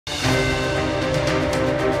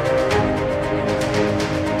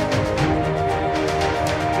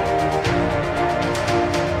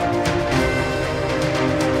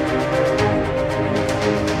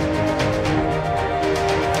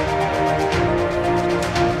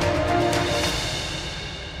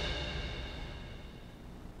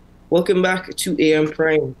Welcome back to AM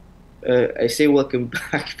Prime. I say welcome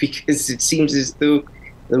back because it seems as though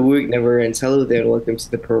the work never ends. Hello there, and welcome to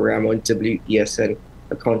the program on WESN,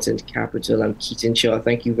 a content capital. I'm Keaton Shaw.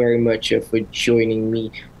 Thank you very much for joining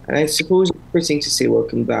me. And I suppose it's fitting to say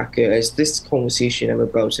welcome back, as this conversation I'm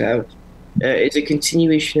about to have is a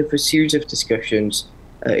continuation of a series of discussions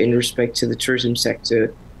in respect to the tourism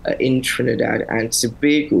sector in Trinidad and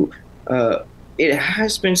Tobago. It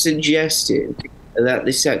has been suggested that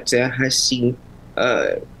the sector has seen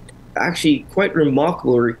actually quite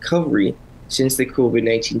remarkable recovery since the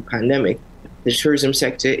COVID-19 pandemic. The tourism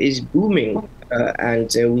sector is booming,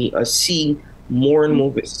 and we are seeing more and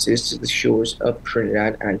more visitors to the shores of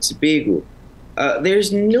Trinidad and Tobago.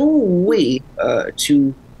 There's no way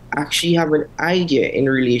to actually have an idea in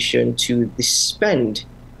relation to the spend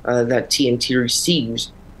that TNT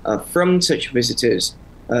receives from such visitors,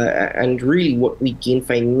 and really what we gain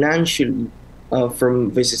financially from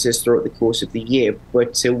visitors throughout the course of the year.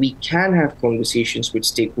 But we can have conversations with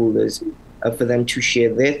stakeholders for them to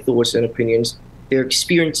share their thoughts and opinions, their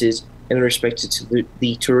experiences in respect to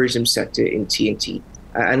the tourism sector in TNT.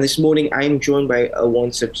 And this morning, I am joined by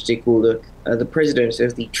one such stakeholder, the president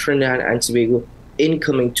of the Trinidad and Tobago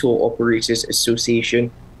Incoming Tour Operators Association,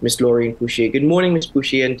 Ms. Lauren Pouchet. Good morning, Ms.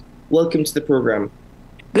 Pouchet, and welcome to the program.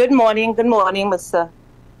 Good morning, Mr.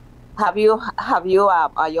 Are you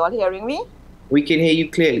all hearing me? We can hear you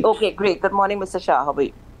clearly. Okay, great. Good morning, Mr. Shah. How are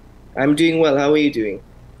you? I'm doing well. How are you doing?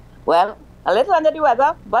 Well, a little under the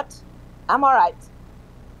weather, but I'm all right.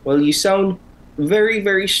 Well, you sound very,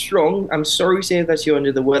 very strong. I'm sorry to say that you're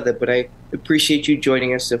under the weather, but I appreciate you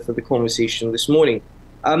joining us for the conversation this morning.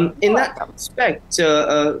 In that aspect,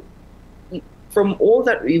 from all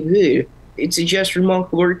that we've heard, it suggests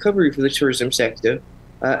remarkable recovery for the tourism sector,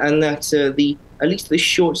 and that at least the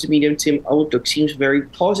short to medium term outlook seems very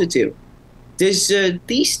positive. Does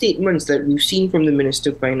these statements that we've seen from the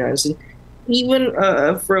Minister of Finance and even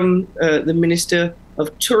from the Minister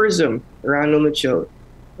of Tourism, Randall Mitchell,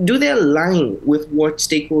 do they align with what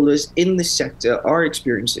stakeholders in the sector are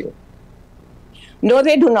experiencing? No,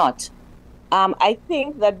 they do not. I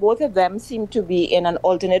think that both of them seem to be in an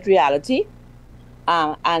alternate reality,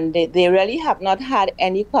 and they really have not had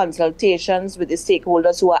any consultations with the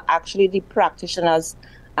stakeholders who are actually the practitioners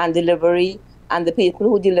and delivery and the people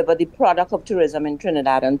who deliver the product of tourism in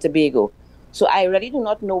Trinidad and Tobago. So I really do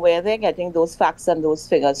not know where they're getting those facts and those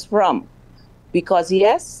figures from. Because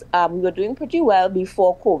yes, we were doing pretty well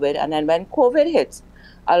before COVID, and then when COVID hit,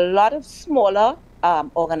 a lot of smaller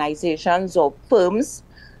organizations or firms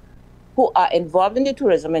who are involved in the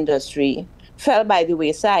tourism industry fell by the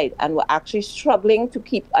wayside and were actually struggling to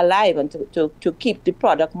keep alive and to keep the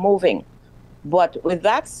product moving. But with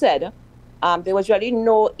that said, there was really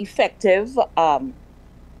no effective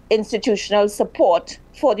institutional support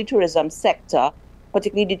for the tourism sector,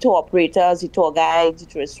 particularly the tour operators, the tour guides,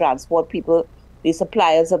 the tourist transport people, the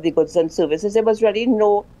suppliers of the goods and services. There was really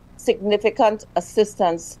no significant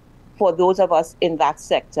assistance for those of us in that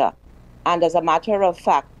sector. And as a matter of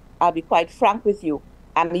fact, I'll be quite frank with you,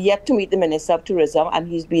 I'm yet to meet the Minister of Tourism, and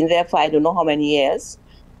he's been there for I don't know how many years.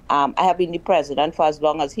 I have been the president for as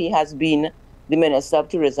long as he has been the Minister of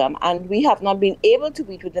Tourism, and we have not been able to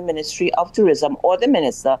meet with the Ministry of Tourism or the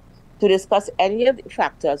Minister to discuss any of the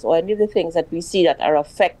factors or any of the things that we see that are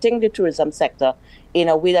affecting the tourism sector in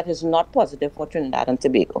a way that is not positive for Trinidad and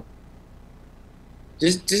Tobago.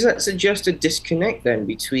 Does that suggest a disconnect then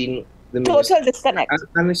between the total disconnect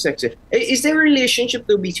and the sector? Is there a relationship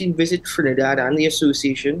though between Visit Trinidad and the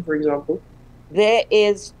association, for example? There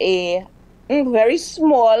is a very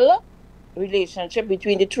small relationship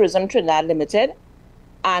between the Tourism Trinidad Limited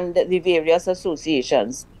and the various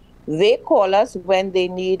associations. They call us when they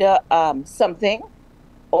need something,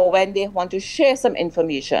 or when they want to share some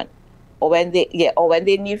information, or when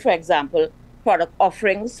they need, for example, product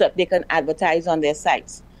offerings that they can advertise on their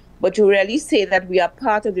sites. But to really say that we are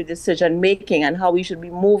part of the decision making and how we should be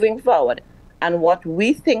moving forward and what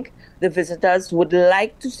we think the visitors would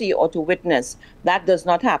like to see or to witness, that does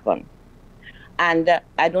not happen. And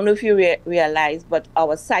I don't know if you realize, but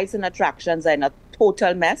our sites and attractions are in a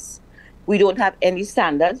total mess. We don't have any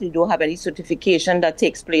standards. We don't have any certification that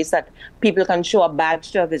takes place that people can show a badge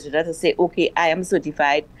to a visitor to say, okay, I am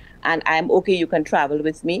certified and I'm okay, you can travel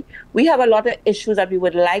with me. We have a lot of issues that we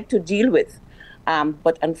would like to deal with.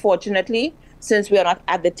 But unfortunately, since we are not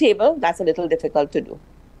at the table, that's a little difficult to do.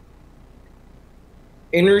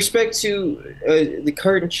 In respect to the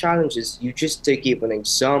current challenges, you just gave an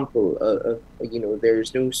example of,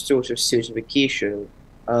 there's no sort of certification.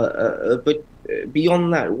 But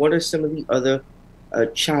beyond that, what are some of the other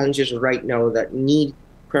challenges right now that need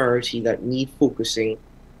priority, that need focusing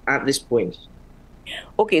at this point?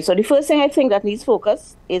 Okay, so the first thing I think that needs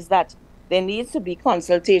focus is that there needs to be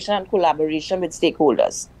consultation and collaboration with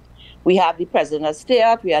stakeholders. We have the president of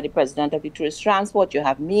state, we have the president of the tourist transport, you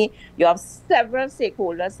have me, you have several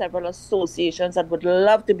stakeholders, several associations that would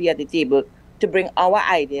love to be at the table to bring our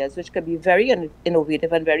ideas, which could be very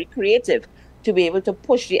innovative and very creative, to be able to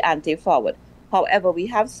push the ante forward. However, we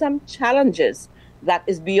have some challenges that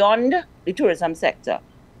is beyond the tourism sector.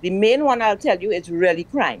 The main one I'll tell you is really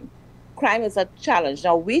crime. Crime is a challenge.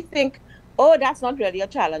 Now we think, oh, that's not really a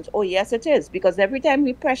challenge. Oh, yes, it is, because every time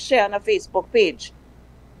we press share on a Facebook page,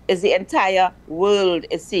 is the entire world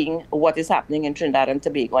is seeing what is happening in Trinidad and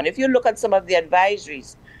Tobago. And if you look at some of the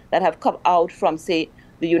advisories that have come out from, say,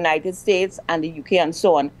 the United States and the UK and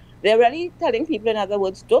so on, they're really telling people, in other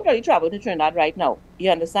words, don't really travel to Trinidad right now.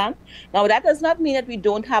 You understand? Now, that does not mean that we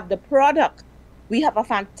don't have the product. We have a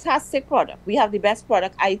fantastic product. We have the best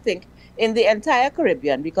product, I think, in the entire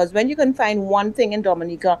Caribbean, because when you can find one thing in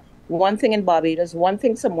Dominica, one thing in Barbados, one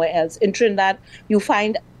thing somewhere else, in Trinidad, you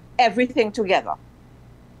find everything together.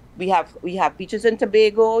 We have beaches in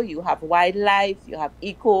Tobago, you have wildlife, you have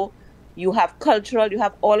eco, you have cultural, you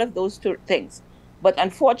have all of those things. But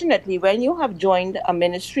unfortunately, when you have joined a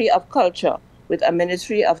Ministry of Culture with a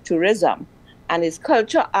Ministry of Tourism, and it's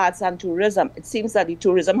culture, arts, and tourism, it seems that the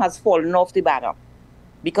tourism has fallen off the banner,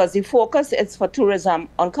 because the focus is for tourism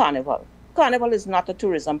on Carnival. Carnival is not a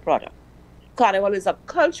tourism product. Carnival is a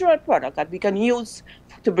cultural product that we can use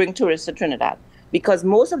to bring tourists to Trinidad, because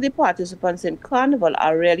most of the participants in Carnival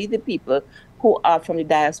are really the people who are from the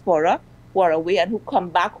diaspora, who are away and who come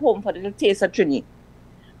back home for the little taste of Trini.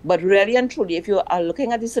 But really and truly, if you are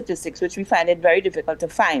looking at the statistics, which we find it very difficult to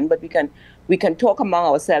find, but we can talk among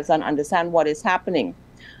ourselves and understand what is happening.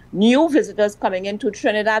 New visitors coming into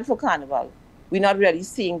Trinidad for Carnival, we're not really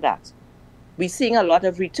seeing that. We're seeing a lot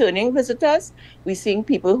of returning visitors. We're seeing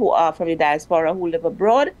people who are from the diaspora who live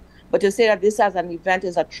abroad. But to say that this as an event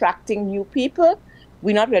is attracting new people,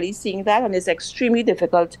 we're not really seeing that, and it's extremely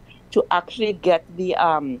difficult to actually get the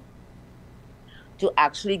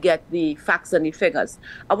facts and the figures.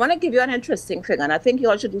 I want to give you an interesting figure, and I think you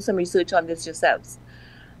all should do some research on this yourselves.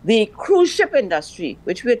 The cruise ship industry,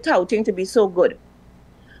 which we're touting to be so good.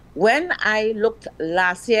 When I looked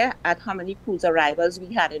last year at how many cruise arrivals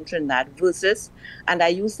we had in Trinidad versus, and I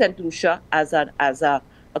used St. Lucia as a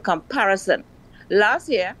comparison. Last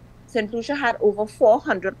year, St. Lucia had over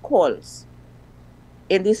 400 calls.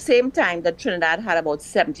 In the same time that Trinidad had about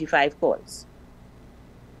 75 calls.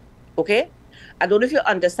 Okay? I don't know if you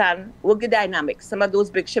understand work the dynamics. Some of those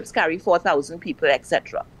big ships carry 4,000 people,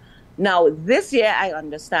 etc. Now, this year, I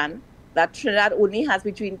understand that Trinidad only has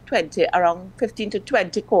around 15 to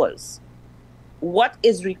 20 calls. What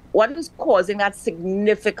is causing that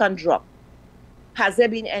significant drop? Has there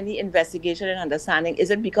been any investigation and understanding?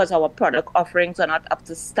 Is it because our product offerings are not up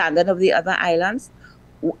to standard of the other islands?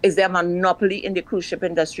 Is there a monopoly in the cruise ship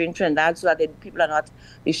industry in Trinidad so that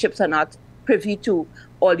the ships are not privy to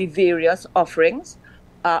all the various offerings?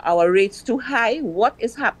 Our rates too high? What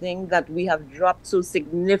is happening that we have dropped so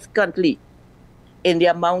significantly in the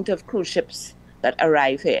amount of cruise ships that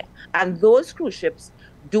arrive here? And those cruise ships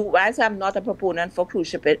as I'm not a proponent for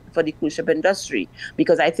the cruise ship industry,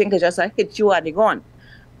 because I think it's just a hit you and they gone.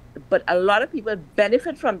 But a lot of people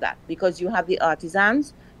benefit from that, because you have the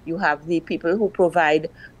artisans, you have the people who provide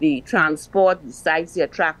the transport, the sites, the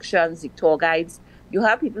attractions, the tour guides. You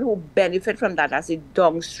have people who benefit from that as a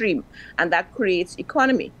downstream, and that creates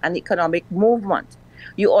economy and economic movement.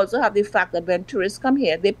 You also have the fact that when tourists come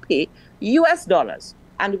here, they pay US dollars.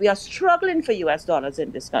 And we are struggling for US dollars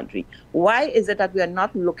in this country. Why is it that we are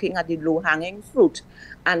not looking at the low-hanging fruit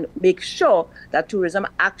and make sure that tourism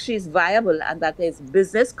actually is viable and that there's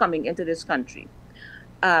business coming into this country?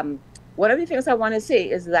 One of the things I want to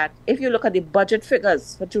say is that if you look at the budget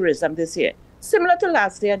figures for tourism this year, similar to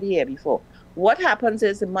last year and the year before, what happens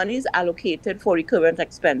is the money is allocated for recurrent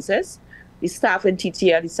expenses, the staff in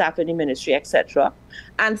TTL, the staff in the ministry, etc.,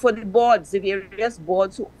 and for the boards, the various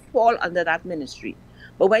boards who fall under that ministry.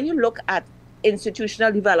 But when you look at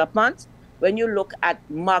institutional development, when you look at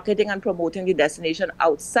marketing and promoting the destination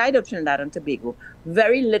outside of Trinidad and Tobago,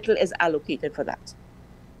 very little is allocated for that.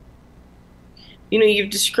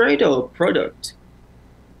 You've described our product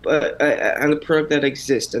and the product that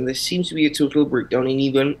exists, and there seems to be a total breakdown in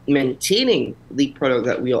even maintaining the product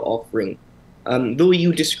that we are offering. Though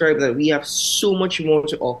you describe that we have so much more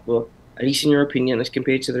to offer, at least in your opinion, as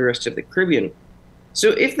compared to the rest of the Caribbean.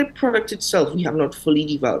 So if the product itself we have not fully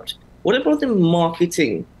developed, what about the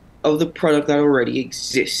marketing of the product that already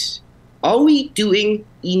exists? Are we doing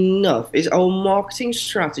enough? Is our marketing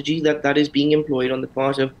strategy that is being employed on the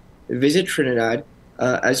part of Visit Trinidad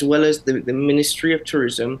as well as the Ministry of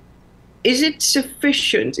Tourism, is it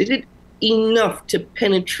sufficient? Is it enough to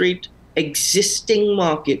penetrate existing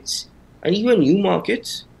markets and even new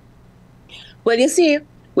markets? Well, you see,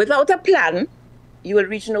 without a plan, you will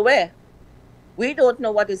reach nowhere. We don't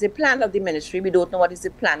know what is the plan of the ministry. We don't know what is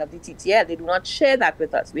the plan of the TTL. They do not share that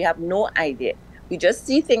with us. We have no idea. We just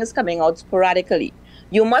see things coming out sporadically.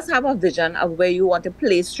 You must have a vision of where you want to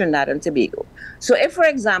place Trinidad and Tobago. So if, for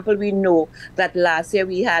example, we know that last year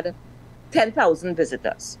we had 10,000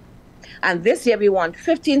 visitors, and this year we want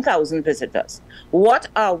 15,000 visitors, what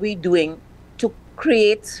are we doing to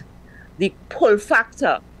create the pull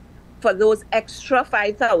factor for those extra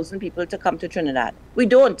 5,000 people to come to Trinidad? We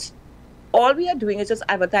don't. All we are doing is just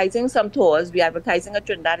advertising some tours. We're advertising that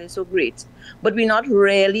Trinidad is so great, but we're not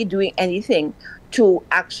really doing anything to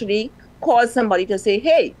actually cause somebody to say,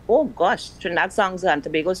 hey, oh gosh, Trinidad sounds and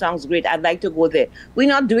Tobago sounds great. I'd like to go there. We're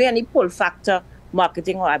not doing any pull factor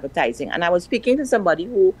marketing or advertising. And I was speaking to somebody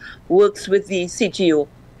who works with the CTO,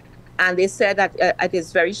 and they said that it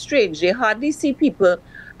is very strange. They hardly see people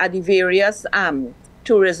at the various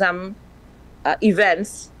tourism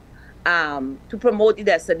events to promote the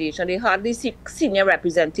destination. They hardly see senior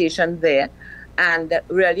representation there. And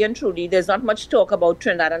really and truly, there's not much talk about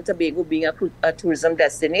Trinidad and Tobago being a tourism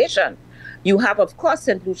destination. You have, of course,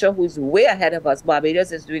 St. Lucia, who's way ahead of us.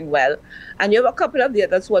 Barbados is doing well. And you have a couple of the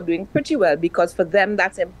others who are doing pretty well, because for them,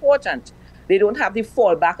 that's important. They don't have the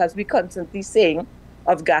fallback, as we constantly saying,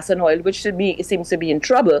 of gas and oil, which seems to be in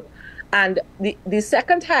trouble. And the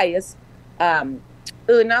second highest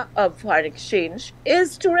earner of foreign exchange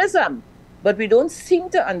is tourism. But we don't seem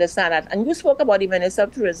to understand that. And you spoke about the Minister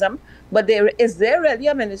of Tourism, but is there really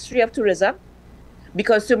a Ministry of Tourism?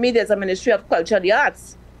 Because to me, there's a Ministry of Culture and the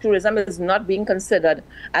Arts. Tourism is not being considered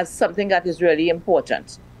as something that is really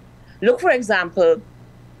important. Look, for example,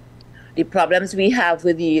 the problems we have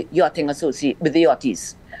with the yachting with the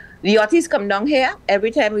yachties. The yachties come down here every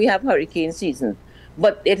time we have hurricane season,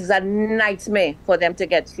 but it is a nightmare for them to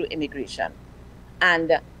get through immigration.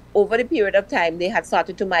 And over the period of time, they had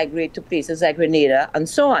started to migrate to places like Grenada and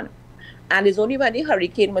so on. And it's only when the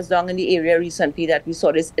hurricane was down in the area recently that we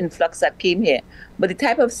saw this influx that came here. But the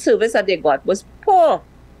type of service that they got was poor.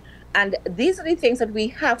 And these are the things that we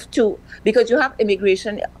have to, because you have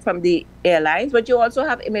immigration from the airlines, but you also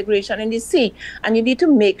have immigration in the sea. And you need to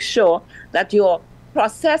make sure that your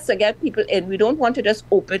process to get people in, we don't want to just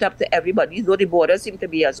open it up to everybody, though the borders seem to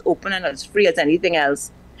be as open and as free as anything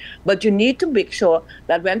else. But you need to make sure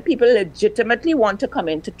that when people legitimately want to come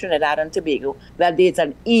into Trinidad and Tobago, that there's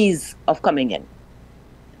an ease of coming in.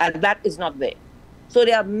 And that is not there. So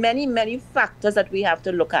there are many, many factors that we have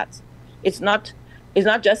to look at. It's not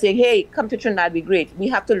just saying, hey, come to Trinidad, be great. We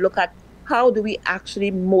have to look at how do we actually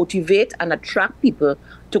motivate and attract people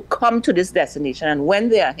to come to this destination. And when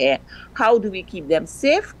they are here, how do we keep them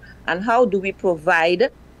safe? And how do we provide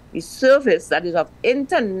the service that is of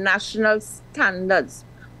international standards,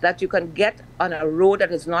 that you can get on a road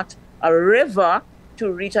that is not a river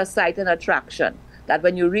to reach a site and attraction. That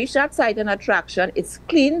when you reach that site and attraction, it's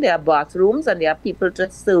clean, there are bathrooms, and there are people to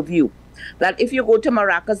serve you. That if you go to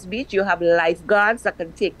Maracas Beach, you have lifeguards that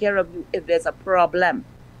can take care of you if there's a problem.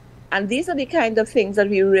 And these are the kind of things that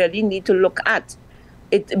we really need to look at.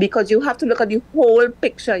 Because you have to look at the whole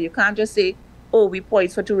picture. You can't just say, oh, we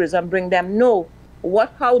poise for tourism, bring them. No.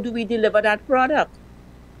 How do we deliver that product?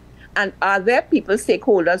 And are there people,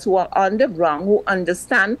 stakeholders, who are on the ground, who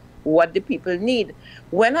understand what the people need?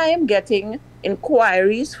 When I am getting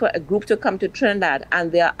inquiries for a group to come to Trinidad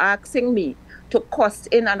and they are asking me to cost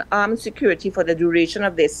in an armed security for the duration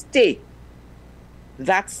of their stay,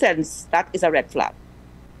 that is a red flag.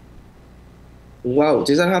 Wow,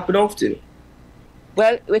 does that happen often?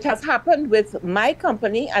 Well, it has happened with my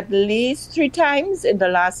company at least 3 times in the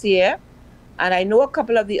last year. And I know a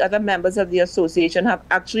couple of the other members of the association have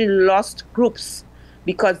actually lost groups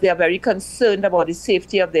because they are very concerned about the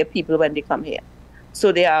safety of their people when they come here.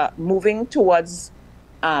 So they are moving towards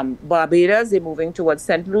Barbados, they're moving towards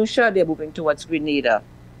St. Lucia, they're moving towards Grenada.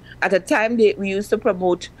 At a time, we used to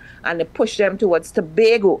promote and push them towards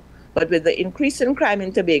Tobago. But with the increase in crime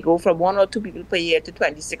in Tobago, from 1 or 2 people per year to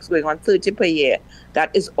 26 going on 30 per year,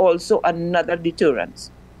 that is also another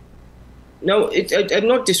deterrent. No, I'm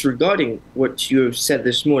not disregarding what you have said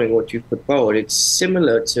this morning, what you've put forward. It's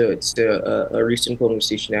similar to a recent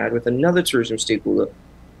conversation I had with another tourism stakeholder.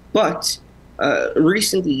 But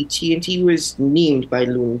recently, TNT was named by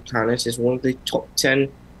Lonely Planet as one of the top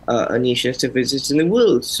 10 nations to visit in the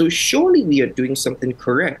world. So surely we are doing something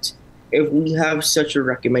correct if we have such a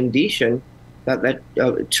recommendation that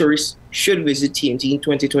tourists should visit TNT in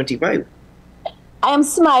 2025. I am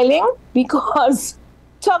smiling because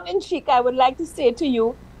tongue in cheek, I would like to say to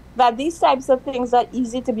you that these types of things are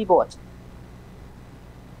easy to be bought.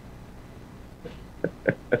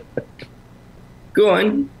 Go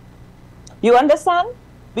on. You understand?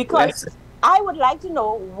 Because Yes. I would like to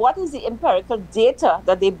know what is the empirical data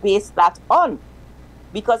that they base that on.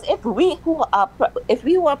 Because if we who are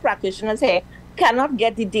practitioners here cannot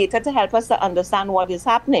get the data to help us to understand what is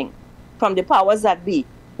happening from the powers that be,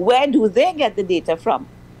 where do they get the data from?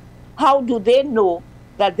 How do they know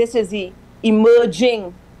that this is the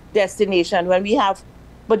emerging destination when we have,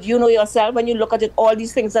 but you know yourself, when you look at it, all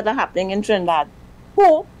these things that are happening in Trinidad,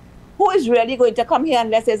 who is really going to come here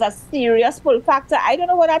unless there's a serious pull factor? I don't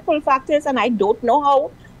know what that pull factor is, and I don't know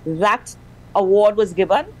how that award was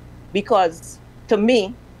given, because to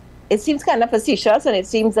me, it seems kind of facetious, and it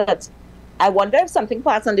seems that I wonder if something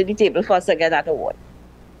passed under the table for us to get that award,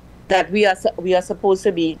 that we are supposed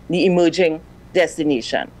to be the emerging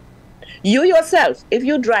destination. You yourself, if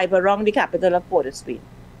you drive around the capital of Port of Spain,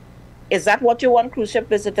 is that what you want cruise ship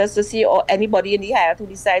visitors to see, or anybody in the Hyatt who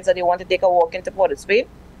decides that they want to take a walk into Port of Spain?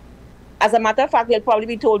 As a matter of fact, they'll probably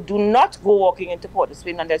be told, do not go walking into Port of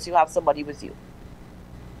Spain unless you have somebody with you.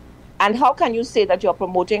 And how can you say that you're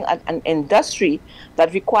promoting an industry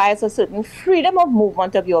that requires a certain freedom of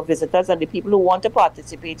movement of your visitors and the people who want to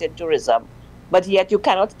participate in tourism, but yet you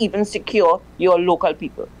cannot even secure your local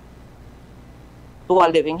people who are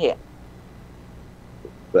living here?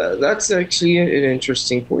 Well, that's actually an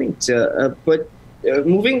interesting point. But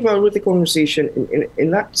moving forward with the conversation, in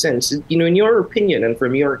that sense, in your opinion and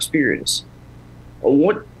from your experience,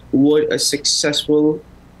 what would a successful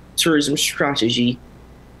tourism strategy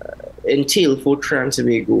entail for Trinidad and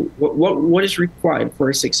Tobago? What is required for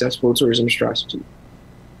a successful tourism strategy?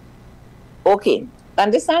 Okay,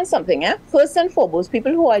 understand something. First and foremost,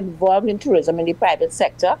 people who are involved in tourism in the private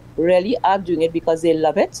sector really are doing it because they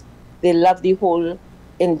love it. They love the whole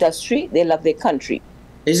industry. They love their country.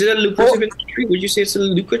 Is it a lucrative industry? Would you say it's a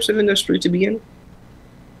lucrative industry to be in?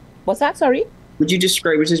 What's that? Sorry? Would you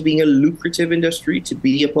describe it as being a lucrative industry to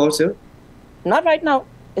be a part of? Not right now.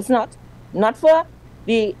 It's not. Not for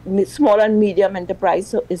the small and medium enterprise.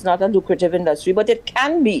 So it's not a lucrative industry, but it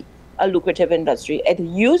can be a lucrative industry. It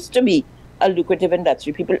used to be a lucrative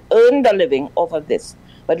industry. People earned a living off of this.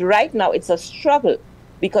 But right now it's a struggle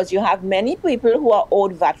because you have many people who are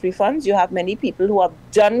owed VAT refunds. You have many people who have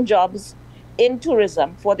done jobs in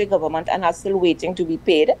tourism for the government and are still waiting to be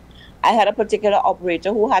paid. I had a particular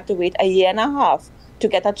operator who had to wait a year and a half to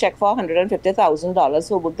get a check for $150,000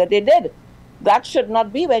 for work that they did. That should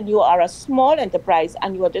not be when you are a small enterprise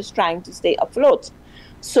and you are just trying to stay afloat.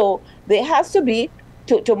 So there has to be,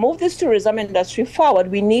 to move this tourism industry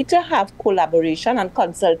forward, we need to have collaboration and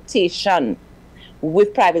consultation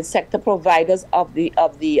with private sector providers of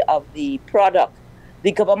the product.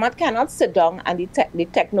 The government cannot sit down and the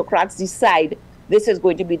technocrats decide this is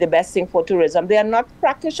going to be the best thing for tourism. They are not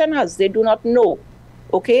practitioners. They do not know,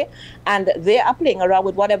 okay? And they are playing around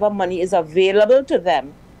with whatever money is available to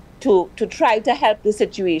them to try to help the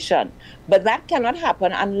situation. But that cannot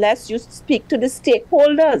happen unless you speak to the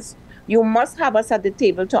stakeholders. You must have us at the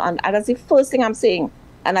table and that's the first thing I'm saying.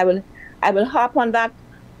 And I will harp on that,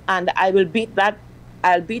 and I will beat that.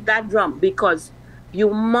 I'll beat that drum, because you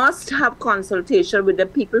must have consultation with the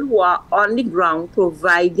people who are on the ground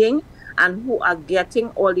providing and who are getting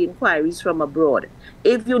all the inquiries from abroad.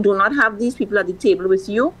 If you do not have these people at the table with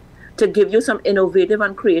you to give you some innovative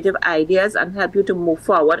and creative ideas and help you to move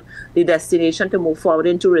forward, the destination to move forward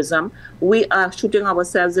in tourism, we are shooting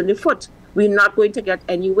ourselves in the foot. We're not going to get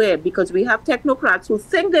anywhere because we have technocrats who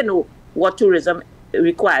think they know what tourism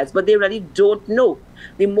requires, but they really don't know.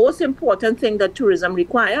 The most important thing that tourism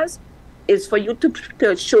requires is for you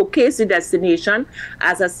to showcase the destination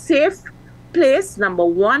as a safe place, number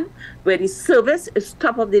one, where the service is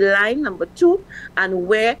top of the line, number two, and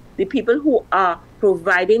where the people who are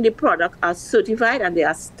providing the product are certified and there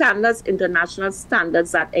are standards, international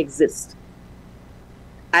standards that exist.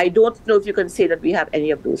 I don't know if you can say that we have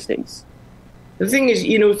any of those things. The thing is,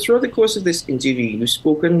 throughout the course of this interview, you've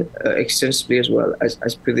spoken extensively as well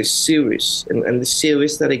as per the service and the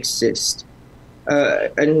service that exists.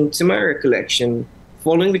 And to my recollection,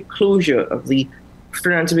 following the closure of the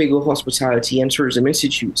Trinidad and Tobago Hospitality and Tourism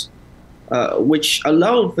Institute, which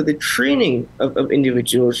allowed for the training of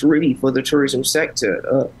individuals really for the tourism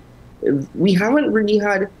sector, we haven't really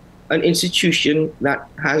had an institution that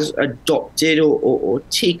has adopted or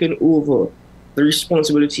taken over the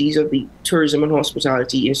responsibilities of the Tourism and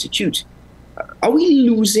Hospitality Institute. Are we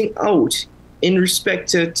losing out in respect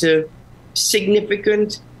to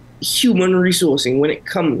significant human resourcing when it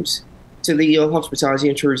comes to the hospitality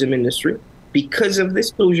and tourism industry because of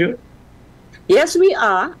this closure? Yes, we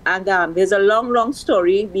are. And there's a long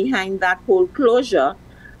story behind that whole closure.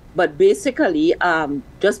 But basically,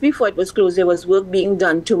 just before it was closed, there was work being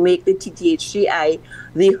done to make the TTHCI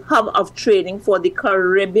the hub of training for the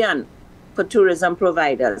Caribbean for tourism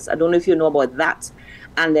providers. I don't know if you know about that.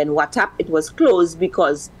 And then what happened? It was closed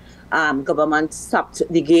because government stopped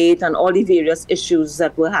the gate and all the various issues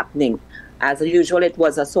that were happening. As usual, it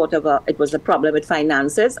was a problem with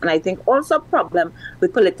finances, and I think also a problem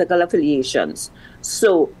with political affiliations.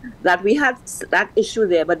 So that we had that issue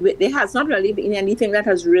there, but there has not really been anything that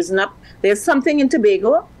has risen up. There's something in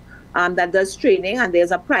Tobago that does training, and there's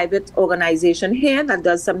a private organization here that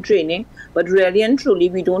does some training, but really and truly,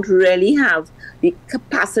 we don't really have the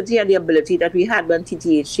capacity and the ability that we had when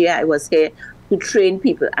TTHCI was here to train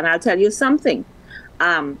people. And I'll tell you something.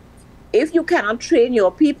 If you cannot train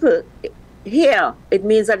your people here, it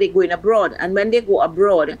means that they're going abroad. And when they go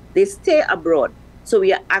abroad, they stay abroad. So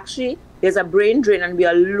we are actually, there's a brain drain, and we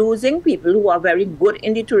are losing people who are very good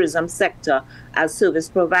in the tourism sector as service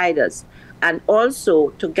providers. And also,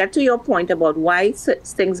 to get to your point about why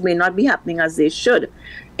things may not be happening as they should,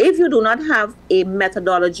 if you do not have a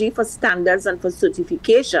methodology for standards and for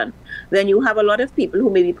certification, then you have a lot of people who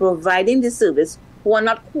may be providing the service who are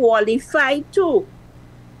not qualified to.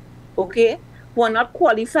 Okay? Who are not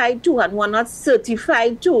qualified to and who are not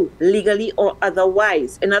certified to, legally or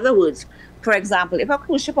otherwise. In other words, for example, if a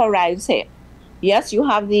cruise ship arrives here, yes, you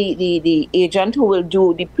have the agent who will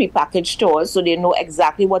do the prepackaged tours, so they know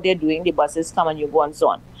exactly what they're doing. The buses come and you go and so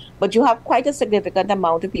on. But you have quite a significant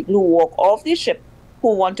amount of people who walk off the ship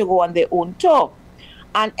who want to go on their own tour.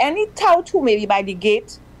 And any tout who may be by the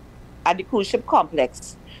gate at the cruise ship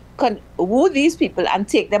complex can woo these people and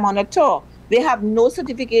take them on a tour. They have no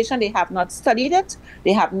certification. They have not studied it.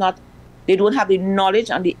 They don't have the knowledge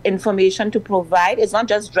and the information to provide. It's not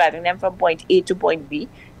just driving them from point A to point B.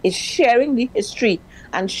 It's sharing the history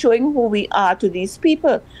and showing who we are to these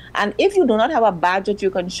people. And if you do not have a badge that you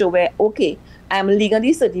can show where, okay, I'm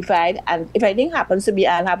legally certified, and if anything happens to me,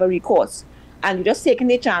 I'll have a recourse, and you're just taking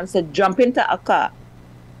the chance to jump into a car,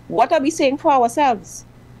 what are we saying for ourselves?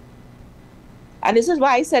 And this is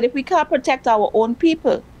why I said, if we can't protect our own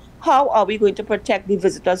people, how are we going to protect the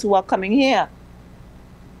visitors who are coming here?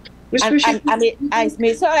 I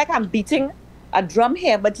may sound like I'm beating a drum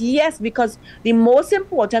here, but yes, because the most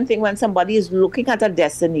important thing when somebody is looking at a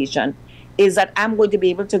destination is that I'm going to be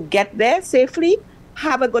able to get there safely,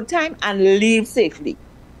 have a good time, and leave safely.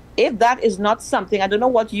 If that is not something, I don't know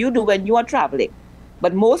what you do when you are traveling,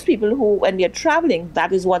 but most people who, when they're traveling,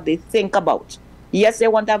 that is what they think about. Yes, they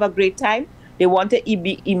want to have a great time. They want to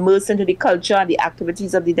be immersed into the culture and the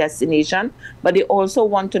activities of the destination, but they also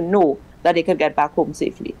want to know that they can get back home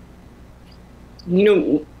safely. You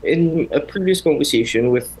know, in a previous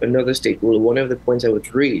conversation with another stakeholder, one of the points I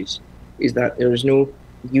would raise is that there is no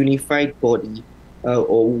unified body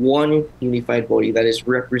or one unified body that is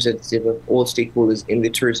representative of all stakeholders in the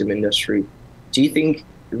tourism industry. Do you think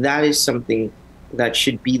that is something that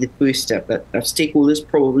should be the first step, that stakeholders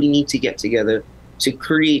probably need to get together to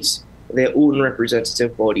create their own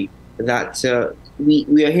representative body, that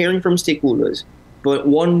we are hearing from stakeholders, but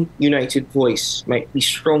one united voice might be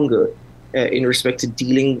stronger in respect to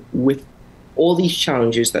dealing with all these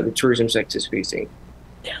challenges that the tourism sector is facing?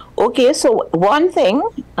 Okay, so one thing,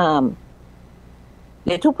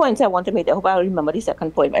 there are 2 points I want to make. I hope I'll remember the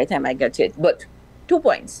second point by the time I get to it. But 2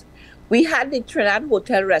 points. We had the Trinidad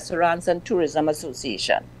Hotel, Restaurants and Tourism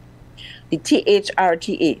Association, the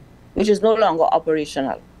THRTA, which is no longer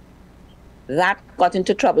operational. That got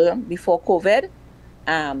into trouble before COVID.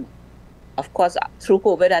 Of course, through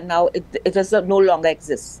COVID, and now it does no longer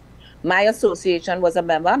exist. My association was a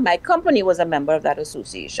member. My company was a member of that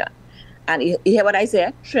association. And you hear what I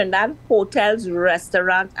say? Trinidad Hotels,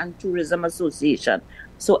 Restaurant and Tourism Association.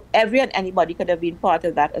 So every and anybody could have been part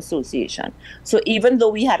of that association. So even though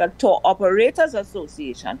we had a tour operators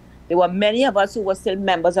association, there were many of us who were still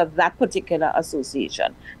members of that particular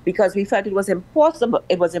association because we felt it was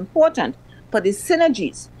important for the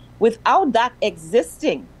synergies. Without that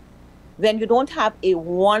existing, then you don't have a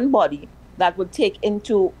one body that would take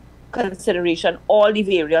into consideration all the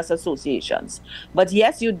various associations. But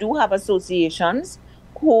yes, you do have associations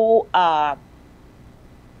who are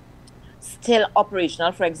still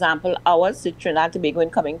operational. For example, ours, the Trinidad Tobago and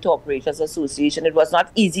Coming to Operators Association, it was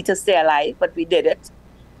not easy to stay alive, but we did it.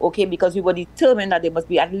 Okay, because we were determined that there must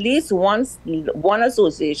be at least one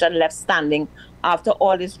association left standing after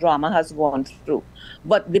all this drama has gone through.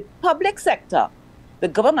 But the public sector, the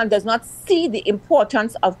government does not see the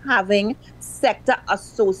importance of having sector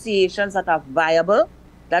associations that are viable,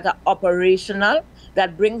 that are operational,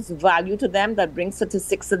 that brings value to them, that brings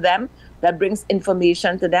statistics to them, that brings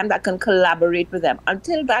information to them, that can collaborate with them.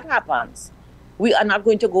 Until that happens, we are not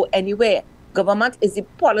going to go anywhere. Government is the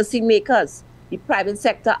policy makers. The private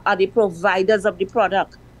sector are the providers of the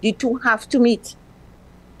product. The two have to meet.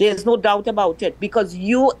 There's no doubt about it, because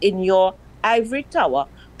you in your ivory tower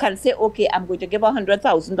can say, okay, I'm going to give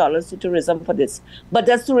 $100,000 to tourism for this. But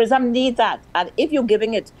does tourism need that? And if you're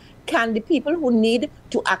giving it, can the people who need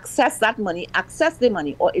to access that money, access the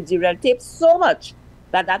money? Or is the red tape so much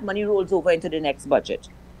that that money rolls over into the next budget,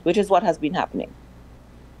 which is what has been happening?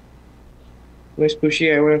 Ms.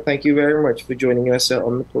 Bushy, I want to thank you very much for joining us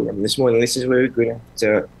on the program this morning. This is where we're going to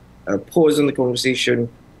have to pause on the conversation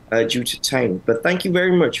due to time. But thank you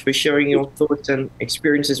very much for sharing your thoughts and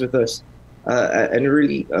experiences with us. And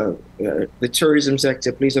really, the tourism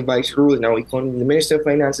sector plays a vital role in our economy. The Minister of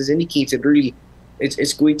Finance has indicated really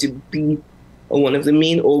it's going to be one of the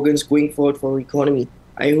main organs going forward for our economy.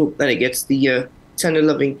 I hope that it gets the tender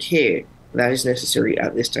loving care that is necessary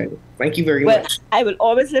at this time. Thank you very much. I will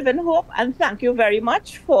always live in hope, and thank you very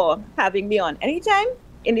much for having me on. Anytime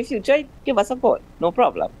in the future, give us a call. No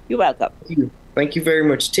problem. You're welcome. Thank you. Thank you very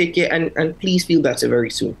much. Take care, and please feel better very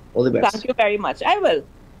soon. All the best. Thank you very much. I will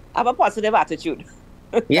have a positive attitude.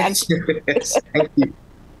 Yes. Yes. Thank you.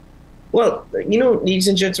 Well, ladies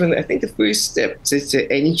and gentlemen, I think the first step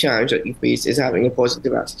to any challenge that you face is having a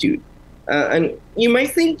positive attitude. And you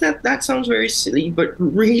might think that that sounds very silly, but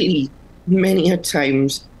really, many a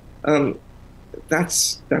times,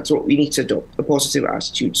 that's what we need to adopt, a positive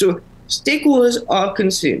attitude. So stakeholders are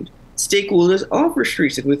concerned. Stakeholders are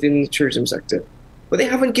frustrated within the tourism sector, but they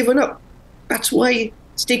haven't given up. That's why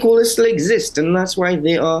stakeholders still exist, and that's why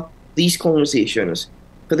there are these conversations.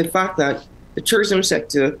 For the fact that the tourism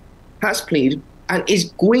sector has played and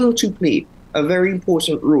is going to play a very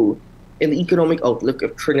important role in the economic outlook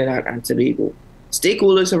of Trinidad and Tobago.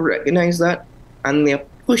 Stakeholders have recognized that, and they're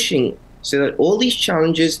pushing so that all these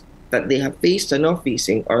challenges that they have faced and are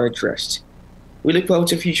facing are addressed. We look forward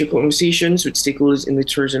to future conversations with stakeholders in the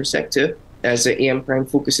tourism sector as the AM Prime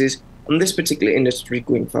focuses on this particular industry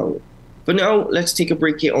going forward. For now, let's take a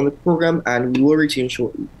break here on the program, and we will return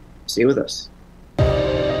shortly. Stay with us.